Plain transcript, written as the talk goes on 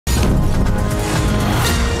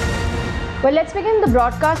Well, let's begin the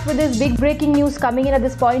broadcast with this big breaking news coming in at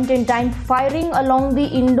this point in time. Firing along the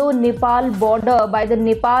Indo-Nepal border by the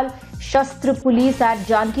Nepal Sashastra Police at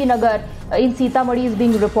Janaki Nagar in Sitamarhi is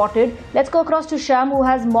being reported. Let's go across to Sham, who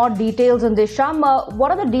has more details on this. Sham, what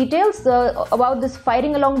are the details about this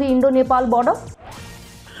firing along the Indo-Nepal border?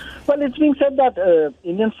 Well, it's being said that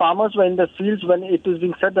Indian farmers were in the fields when it is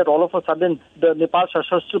being said that all of a sudden the Nepal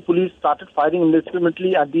Sashastra Police started firing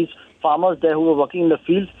indiscriminately at these farmers there who were working in the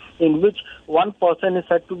fields, in which one person is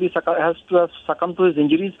said to be has to have succumbed to his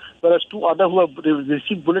injuries, whereas two other who have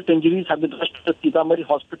received bullet injuries have been rushed to the Sitamarhi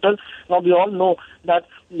Hospital. Now, we all know that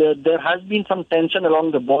there has been some tension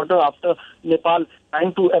along the border after Nepal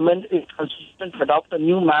trying to amend its constitution to adopt a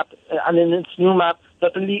new map, and in its new map,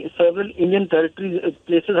 certainly several Indian territories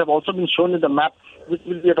places have also been shown in the map, which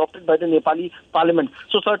will be adopted by the Nepali parliament.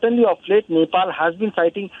 So certainly of late, Nepal has been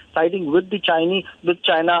siding with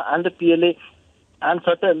China and the PLA, and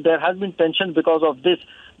there has been tension because of this.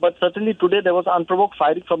 But certainly today there was unprovoked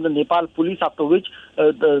firing from the Nepal police, after which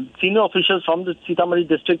the senior officials from the Sitamarhi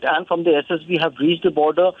district and from the SSB have reached the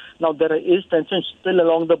border. Now there is tension still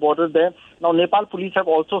along the border there. Now Nepal police have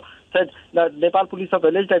also said that Nepal police have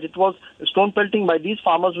alleged that it was stone pelting by these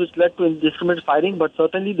farmers which led to indiscriminate firing. But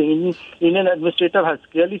certainly the Indian administrator has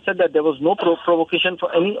clearly said that there was no provocation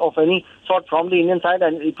for any sort from the Indian side,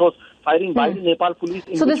 and it was firing by the Nepal police.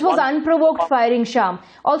 So this was unprovoked firing, Sham.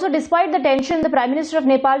 Also, despite the tension, the Prime Minister of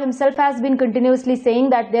Nepal himself has been continuously saying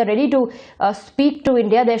that they are ready to speak to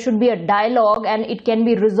India. There should be a dialogue, and it can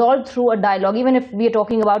be resolved through a dialogue, even if we are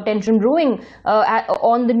talking about tension brewing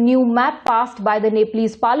on the new map passed by the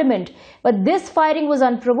Nepalese parliament. But this firing was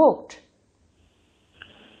unprovoked.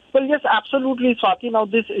 Well, yes, absolutely, Swati. Now,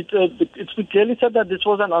 it's been clearly said that this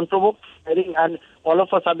was an unprovoked firing, and all of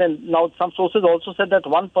a sudden, now some sources also said that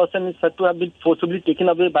one person is said to have been forcibly taken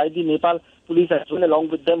away by the Nepal police as well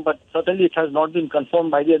along with them, but certainly it has not been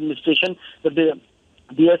confirmed by the administration. That the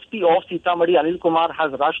DSP of Sitamarhi, Anil Kumar,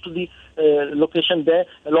 has rushed to the location there,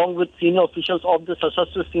 along with senior officials of the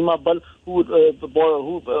Sashastra Seema Bal who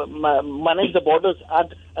manage the borders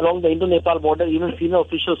along the Indo-Nepal border. Even senior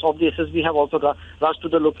officials of the SSB have also rushed to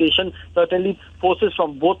the location. Certainly, forces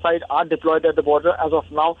from both sides are deployed at the border as of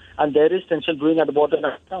now, and there is tension brewing at the border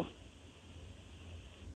right now.